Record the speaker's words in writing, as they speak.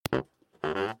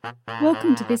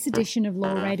Welcome to this edition of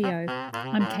Law Radio.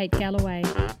 I'm Kate Galloway.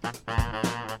 It's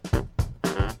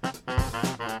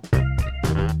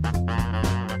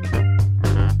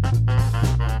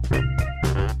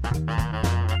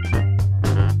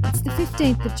the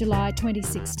 15th of July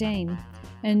 2016,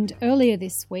 and earlier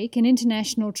this week an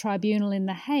international tribunal in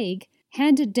The Hague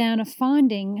handed down a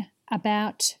finding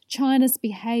about China's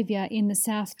behaviour in the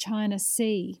South China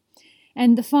Sea.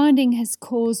 And the finding has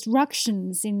caused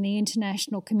ructions in the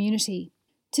international community.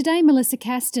 Today, Melissa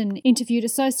Castan interviewed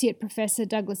Associate Professor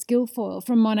Douglas Guilfoyle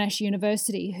from Monash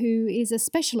University, who is a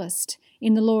specialist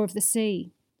in the law of the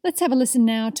sea. Let's have a listen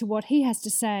now to what he has to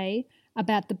say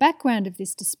about the background of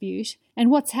this dispute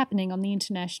and what's happening on the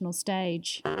international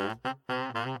stage.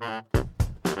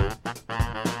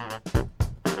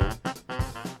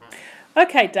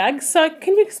 Okay, Doug, so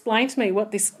can you explain to me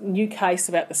what this new case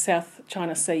about the South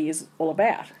China Sea is all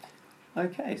about?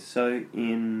 Okay, so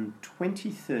in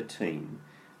 2013,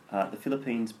 the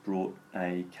Philippines brought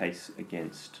a case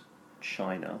against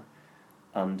China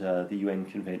under the UN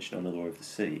Convention on the Law of the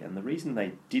Sea, and the reason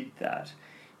they did that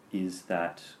is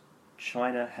that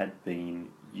China had been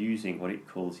using what it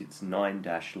calls its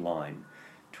 9-dash line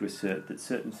to assert that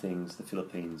certain things the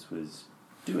Philippines was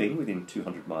doing within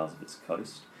 200 miles of its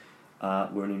coast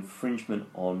were an infringement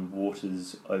on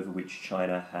waters over which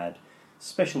China had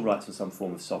special rights or some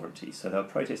form of sovereignty. So they were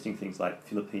protesting things like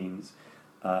Philippines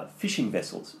fishing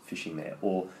vessels fishing there,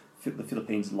 or the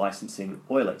Philippines licensing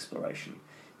oil exploration.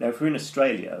 Now, if we're in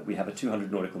Australia, we have a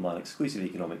 200 nautical mile exclusive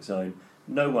economic zone.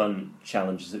 No one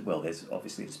challenges it. Well, there's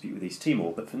obviously a dispute with East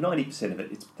Timor, but for 90% of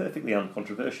it, it's perfectly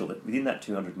uncontroversial that within that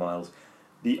 200 miles,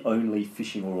 the only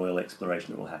fishing or oil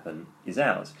exploration that will happen is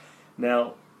ours.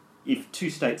 Now, if two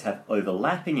states have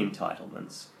overlapping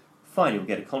entitlements, fine, you'll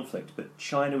get a conflict. But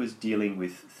China was dealing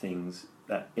with things,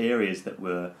 areas that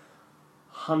were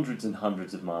hundreds and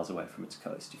hundreds of miles away from its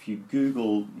coast. If you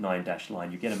Google 9-dash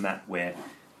line, you get a map where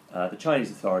the Chinese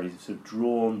authorities have sort of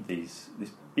drawn this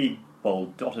big,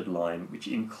 bold, dotted line, which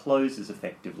encloses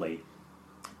effectively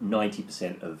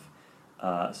 90% of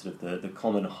the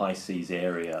common high seas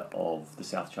area of the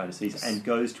South China Seas, and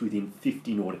goes to within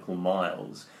 50 nautical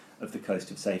miles of the coast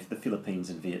of, say, the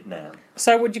Philippines and Vietnam.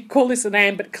 So would you call this an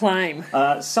ambit claim?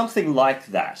 Something like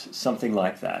that.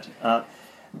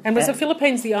 And was the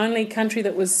Philippines the only country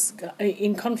that was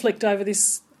in conflict over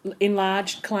this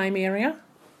enlarged claim area?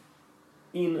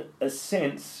 In a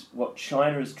sense, what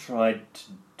China has tried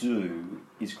to do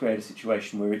is create a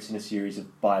situation where it's in a series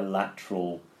of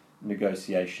bilateral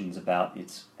negotiations about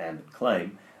its ambit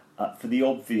claim, for the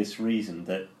obvious reason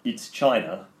that it's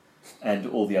China and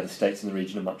all the other states in the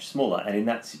region are much smaller. And in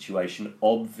that situation,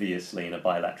 obviously, in a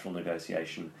bilateral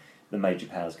negotiation, the major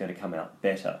power is going to come out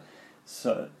better.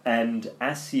 And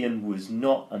ASEAN was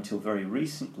not, until very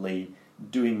recently,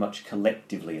 doing much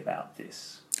collectively about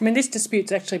this. I mean, this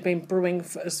dispute's actually been brewing,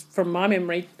 from my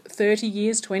memory, 30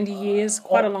 years, 20 years,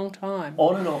 quite a long time.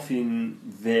 On and off in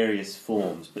various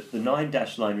forms, but the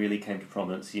 9-dash line really came to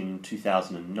prominence in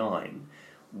 2009,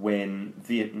 when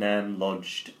Vietnam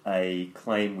lodged a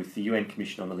claim with the UN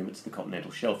Commission on the Limits of the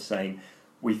Continental Shelf, saying,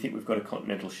 we think we've got a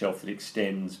continental shelf that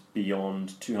extends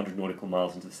beyond 200 nautical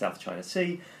miles into the South China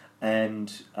Sea,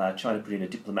 and China put in a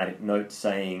diplomatic note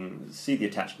saying, see the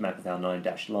attached map of our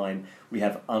 9-dash line, we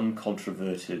have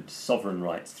uncontroverted sovereign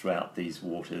rights throughout these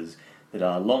waters that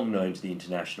are long known to the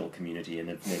international community and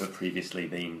have never previously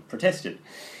been protested.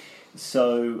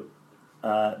 So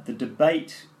the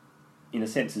debate, in a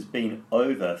sense, has been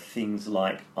over things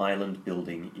like island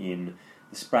building in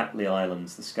the Spratly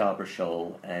Islands, the Scarborough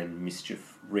Shoal and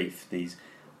Mischief Reef, these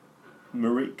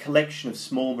collection of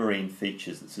small marine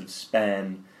features that sort of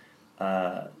span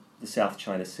the South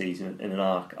China Seas in an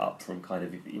arc up from kind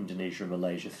of Indonesia and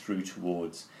Malaysia through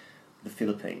towards the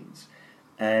Philippines.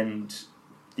 And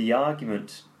the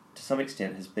argument, to some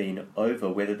extent, has been over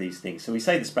whether these things... So we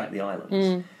say the Spratly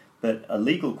Islands, but a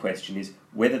legal question is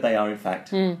whether they are, in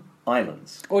fact,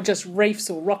 islands. Or just reefs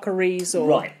or rockeries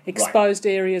or exposed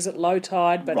areas at low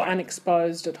tide but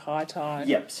unexposed at high tide.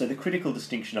 Yep, so the critical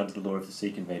distinction under the Law of the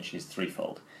Sea Convention is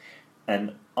threefold.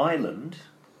 An island,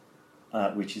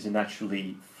 which is a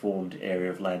naturally formed area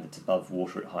of land that's above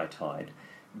water at high tide,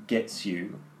 gets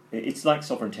you... It's like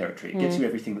sovereign territory. It gets you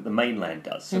everything that the mainland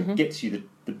does. So it gets you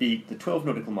the 12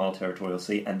 nautical mile territorial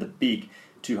sea and the big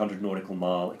 200 nautical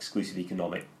mile exclusive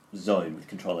economic zone with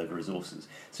control over resources.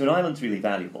 So an island's really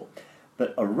valuable.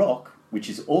 But a rock, which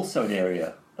is also an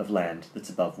area of land that's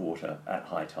above water at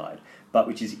high tide, but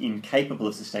which is incapable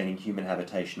of sustaining human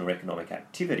habitation or economic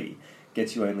activity,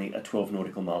 gets you only a 12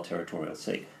 nautical mile territorial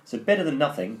sea. So better than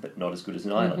nothing, but not as good as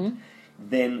an island.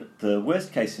 then the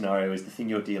worst case scenario is the thing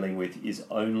you're dealing with is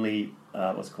only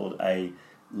what's called a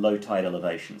low tide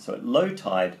elevation. So at low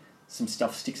tide, some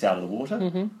stuff sticks out of the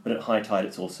water, but at high tide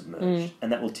it's all submerged.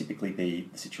 And that will typically be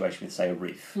the situation with, say, a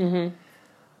reef.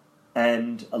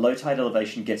 And a low tide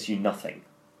elevation gets you nothing.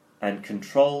 And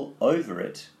control over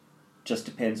it just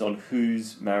depends on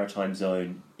whose maritime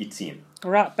zone it's in.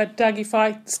 Right, but Doug, if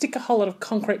I stick a whole lot of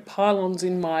concrete pylons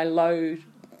in my low...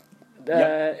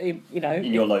 in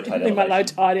your low tide elevation. In my low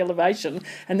tide elevation,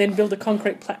 and then build a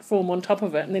concrete platform on top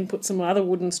of it, and then put some other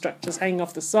wooden structures hanging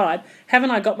off the side.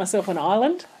 Haven't I got myself an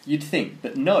island? You'd think,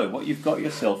 but no. What you've got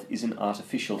yourself is an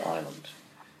artificial island.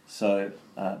 So,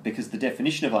 because the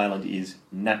definition of island is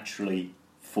naturally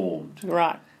formed,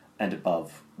 right, and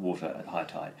above water at high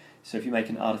tide. So, if you make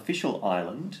an artificial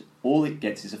island, all it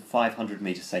gets is a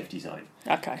 500-metre safety zone.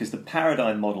 Okay. Because the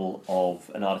paradigm model of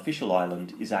an artificial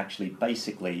island is actually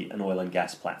basically an oil and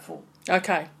gas platform.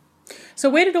 Okay.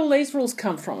 So where did all these rules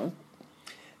come from?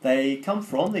 They come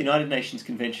from the United Nations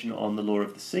Convention on the Law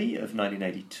of the Sea of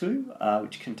 1982,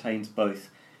 which contains both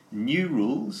new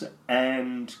rules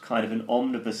and kind of an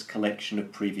omnibus collection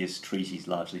of previous treaties,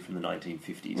 largely from the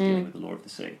 1950s, dealing with the law of the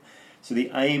sea. So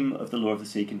the aim of the Law of the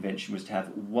Sea Convention was to have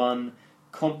one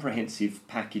comprehensive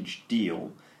package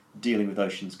deal dealing with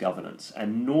oceans governance.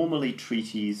 And normally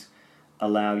treaties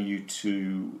allow you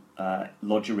to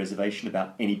lodge a reservation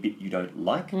about any bit you don't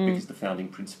like, because the founding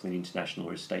principle in international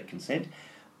law is state consent.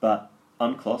 But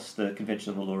UNCLOS, the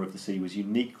Convention on the Law of the Sea, was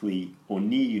uniquely or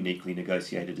near uniquely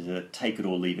negotiated as a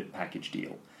take-it-or-leave-it package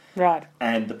deal. Right.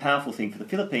 And the powerful thing for the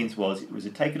Philippines was it was a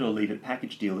take-it-or-leave-it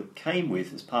package deal that came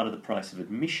with, as part of the price of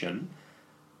admission,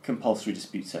 compulsory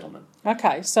dispute settlement.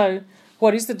 Okay, so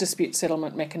what is the dispute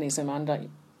settlement mechanism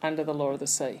under the Law of the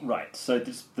Sea? Right, so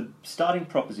the starting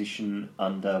proposition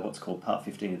under what's called Part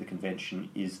 15 of the Convention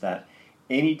is that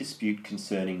any dispute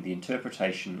concerning the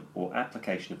interpretation or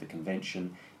application of the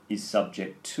Convention is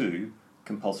subject to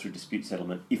compulsory dispute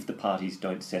settlement if the parties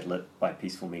don't settle it by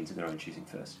peaceful means of their own choosing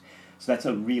first. So that's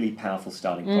a really powerful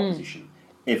starting proposition.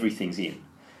 Everything's in.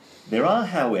 There are,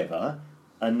 however,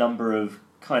 a number of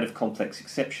kind of complex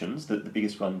exceptions, the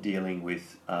biggest one dealing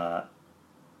with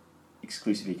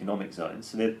exclusive economic zones.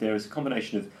 So there is a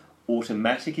combination of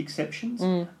automatic exceptions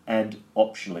and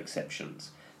optional exceptions.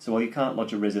 So while you can't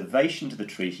lodge a reservation to the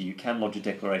treaty, you can lodge a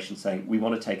declaration saying, we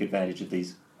want to take advantage of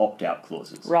these opt-out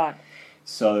clauses. Right.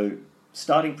 So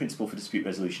starting principle for dispute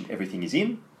resolution, everything is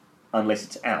in, unless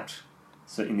it's out.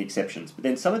 So in the exceptions. But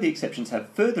then some of the exceptions have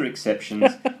further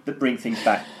exceptions that bring things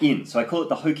back in. So I call it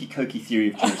the hokey-cokey theory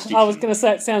of jurisdiction. I was going to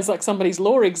say it sounds like somebody's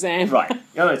law exam. Right.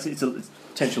 No, it's a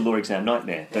potential law exam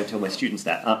nightmare. Don't tell my students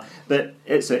that.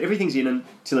 So everything's in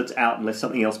until it's out unless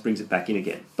something else brings it back in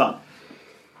again. But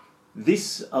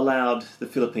this allowed the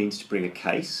Philippines to bring a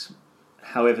case.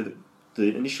 However,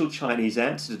 the initial Chinese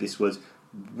answer to this was,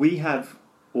 we have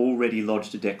already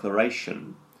lodged a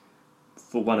declaration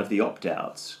for one of the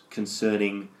opt-outs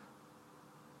concerning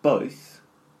both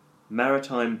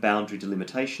maritime boundary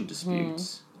delimitation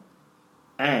disputes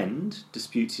and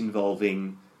disputes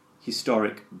involving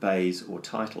historic bays or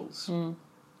titles.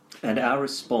 And our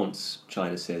response,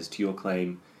 China says, to your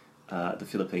claim, the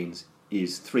Philippines,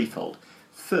 is threefold.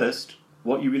 First,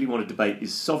 what you really want to debate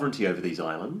is sovereignty over these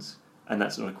islands, and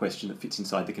that's not a question that fits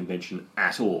inside the convention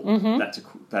at all.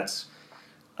 That's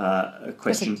a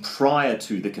question prior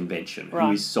to the convention,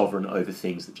 who is sovereign over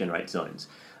things that generate zones.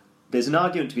 There's an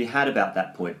argument to be had about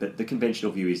that point, but the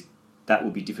conventional view is that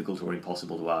will be difficult or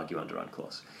impossible to argue under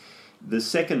UNCLOS. The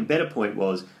second better point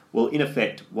was, well, in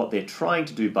effect, what they're trying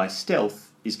to do by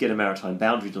stealth is get a maritime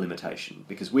boundary delimitation,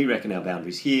 because we reckon our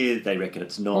boundary's here, they reckon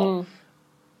it's not,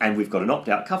 and we've got an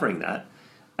opt-out covering that.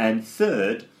 And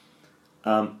third,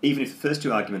 even if the first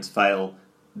two arguments fail,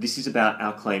 this is about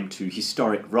our claim to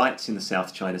historic rights in the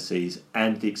South China Seas,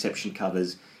 and the exception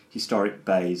covers historic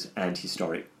bays and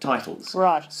historic titles.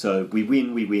 Right. So we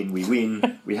win,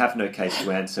 we have no case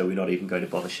to answer, we're not even going to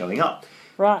bother showing up.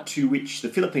 Right. To which the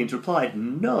Philippines replied,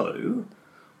 no,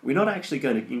 we're not actually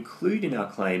going to include in our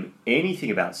claim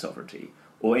anything about sovereignty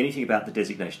or anything about the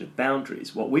designation of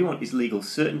boundaries. What we want is legal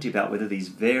certainty about whether these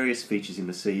various features in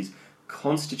the seas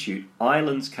constitute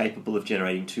islands capable of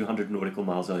generating 200 nautical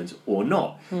mile zones or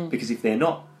not. Because if they're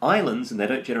not islands and they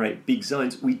don't generate big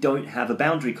zones, we don't have a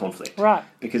boundary conflict. Right.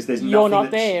 Because there's You're nothing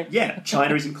not there. Yeah,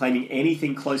 China isn't claiming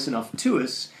anything close enough to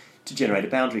us to generate a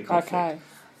boundary conflict. Okay.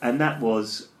 And that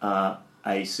was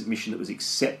a submission that was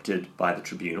accepted by the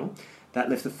tribunal. That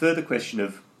left the further question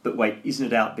of, but wait, isn't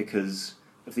it out because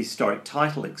of the historic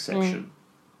title exception?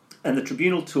 And the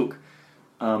tribunal took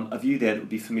a view there that would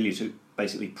be familiar to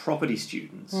basically property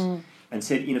students, and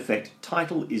said, in effect,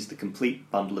 title is the complete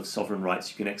bundle of sovereign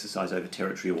rights you can exercise over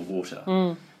territory or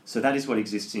water. So that is what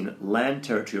exists in land,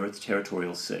 territory, or the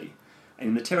territorial sea. And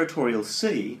in the territorial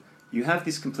sea, you have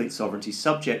this complete sovereignty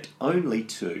subject only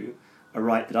to a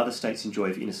right that other states enjoy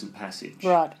of innocent passage.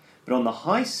 Right. But on the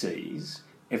high seas,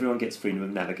 everyone gets freedom of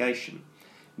navigation.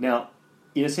 Now,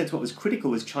 in a sense, what was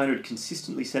critical was China had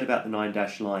consistently said about the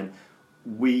Nine-Dash Line,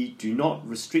 we do not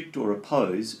restrict or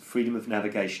oppose freedom of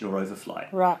navigation or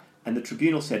overflight. Right. And the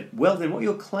tribunal said, well, then what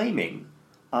you're claiming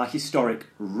are historic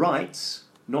rights,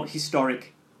 not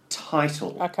historic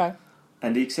title. Okay.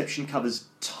 And the exception covers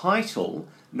title,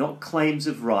 not claims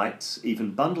of rights,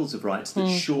 even bundles of rights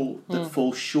that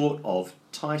fall short of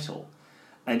title.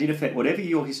 And in effect, whatever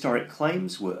your historic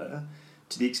claims were,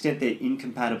 to the extent they're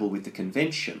incompatible with the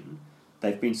convention,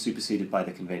 they've been superseded by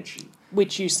the convention.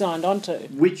 Which you signed on to.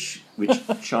 Which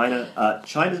China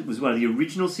was one of the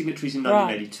original signatories in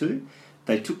 1982.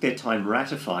 They took their time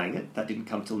ratifying it. That didn't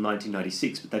come till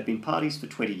 1996, but they've been parties for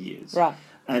 20 years. Right.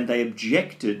 And they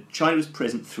objected. China was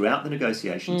present throughout the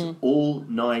negotiations, all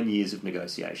 9 years of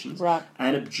negotiations, right,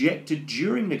 and objected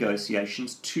during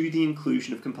negotiations to the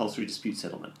inclusion of compulsory dispute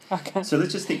settlement. Okay. So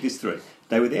let's just think this through.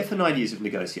 They were there for 9 years of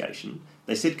negotiation.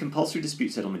 They said compulsory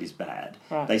dispute settlement is bad.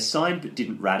 Right. They signed but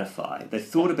didn't ratify. They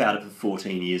thought about it for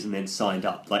 14 years and then signed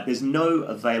up. Like, there's no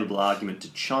available argument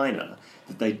to China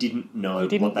that they didn't know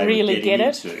what they really were getting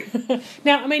into.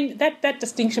 Now, I mean, that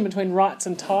distinction between rights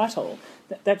and title,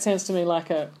 that sounds to me like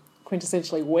a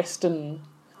quintessentially Western,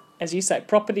 as you say,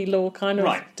 property law kind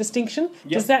of distinction.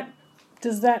 Yep.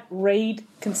 Does that read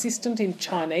consistent in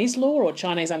Chinese law or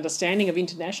Chinese understanding of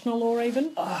international law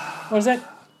even? Or is that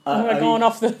going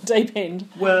off the deep end?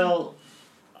 Well,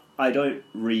 I don't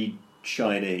read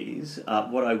Chinese.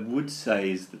 What I would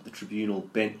say is that the tribunal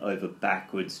bent over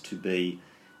backwards to be,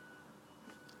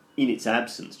 in its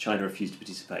absence, China refused to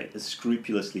participate, as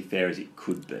scrupulously fair as it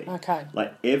could be. Okay.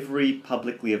 Like, every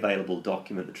publicly available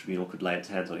document the tribunal could lay its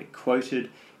hands on, it quoted.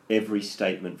 Every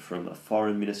statement from a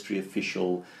foreign ministry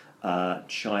official.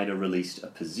 China released a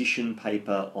position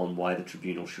paper on why the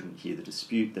tribunal shouldn't hear the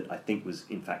dispute that I think was,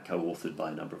 in fact, co-authored by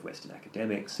a number of Western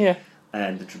academics. Yeah.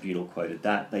 And the tribunal quoted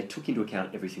that. They took into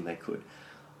account everything they could.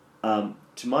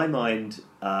 To my mind,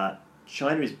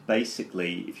 China is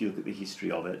basically, if you look at the history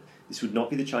of it, this would not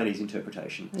be the Chinese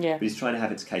interpretation, but it's trying to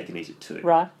have its cake and eat it too.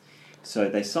 Right. So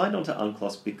they signed on to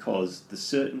UNCLOS because the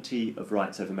certainty of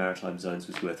rights over maritime zones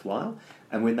was worthwhile,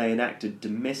 and when they enacted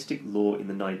domestic law in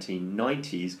the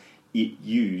 1990s, it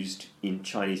used, in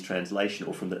Chinese translation,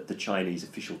 or from the Chinese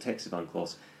official text of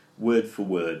UNCLOS, word for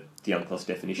word, the UNCLOS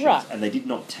definitions. Right. And they did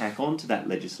not tack on to that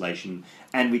legislation,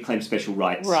 and we claim special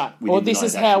rights. Right. Or this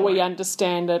is how we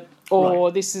understand it,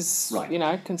 or this is,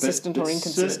 consistent but or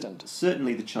inconsistent.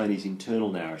 Certainly the Chinese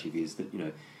internal narrative is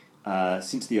that,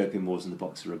 since the Opium Wars and the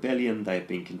Boxer Rebellion, they have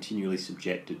been continually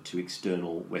subjected to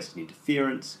external Western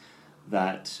interference,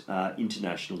 that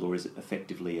international law is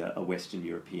effectively a Western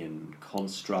European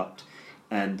construct,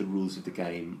 and the rules of the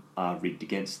game are rigged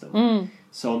against them.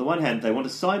 So on the one hand, they want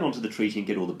to sign on to the treaty and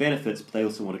get all the benefits, but they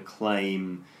also want to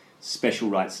claim special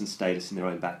rights and status in their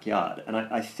own backyard. And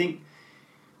I think,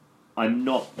 I'm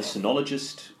not a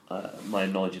sinologist, my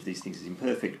knowledge of these things is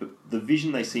imperfect, but the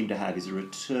vision they seem to have is a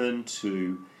return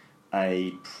to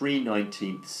a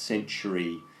pre-19th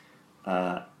century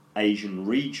Asian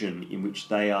region in which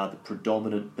they are the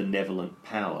predominant benevolent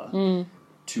power,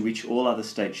 to which all other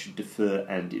states should defer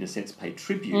and, in a sense, pay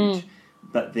tribute,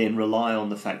 but then rely on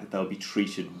the fact that they'll be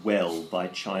treated well by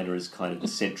China as kind of the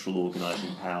central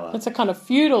organising power. It's a kind of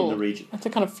feudal in the region. It's a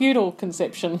kind of feudal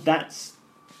conception. That's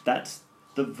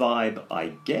the vibe I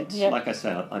get. Yep. Like I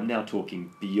say, I'm now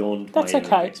talking beyond my area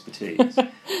of expertise.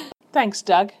 Thanks,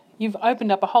 Doug. You've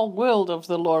opened up a whole world of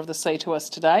the law of the sea to us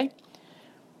today.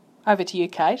 Over to you,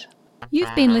 Kate.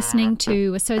 You've been listening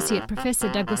to Associate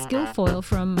Professor Douglas Guilfoyle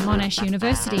from Monash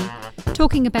University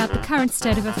talking about the current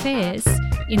state of affairs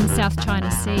in the South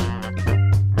China Sea.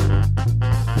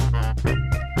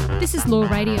 This is Law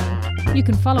Radio. You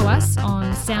can follow us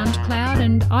on SoundCloud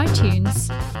and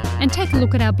iTunes, and take a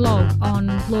look at our blog on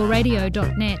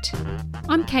lawradio.net.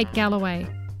 I'm Kate Galloway.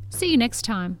 See you next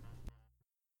time.